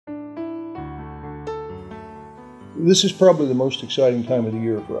This is probably the most exciting time of the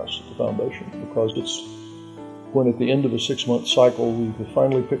year for us at the Foundation, because it's when at the end of a 6-month cycle we've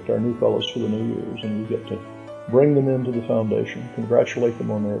finally picked our new fellows for the New Year's, and we get to bring them into the Foundation, congratulate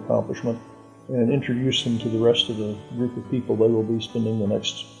them on their accomplishment, and introduce them to the rest of the group of people they will be spending the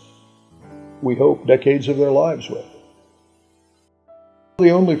next, we hope, decades of their lives with.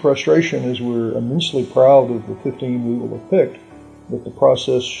 The only frustration is we're immensely proud of the 15 we will have picked, but the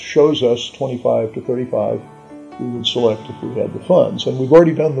process shows us 25 to 35 we would select if we had the funds. And we've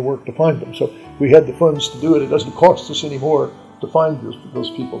already done the work to find them. So if we had the funds to do it, it doesn't cost us any more to find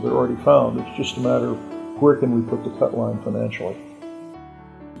those people. They're already found. It's just a matter of where can we put the cut line financially.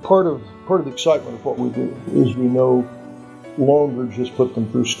 Part of the excitement of what we do is we no longer just put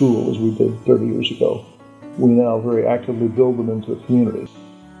them through school as we did 30 years ago. We now very actively build them into a community.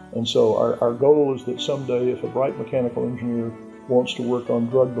 And so our goal is that someday if a bright mechanical engineer wants to work on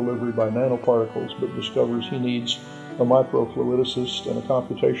drug delivery by nanoparticles but discovers he needs a microfluidicist and a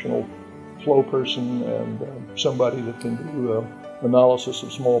computational flow person and somebody that can do analysis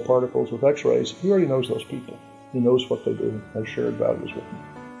of small particles with x-rays, he already knows those people. He knows what they do, has shared values with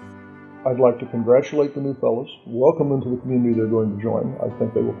them. I'd like to congratulate the new fellows, welcome them to the community they're going to join. I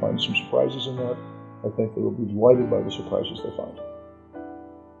think they will find some surprises in that. I think they will be delighted by the surprises they find.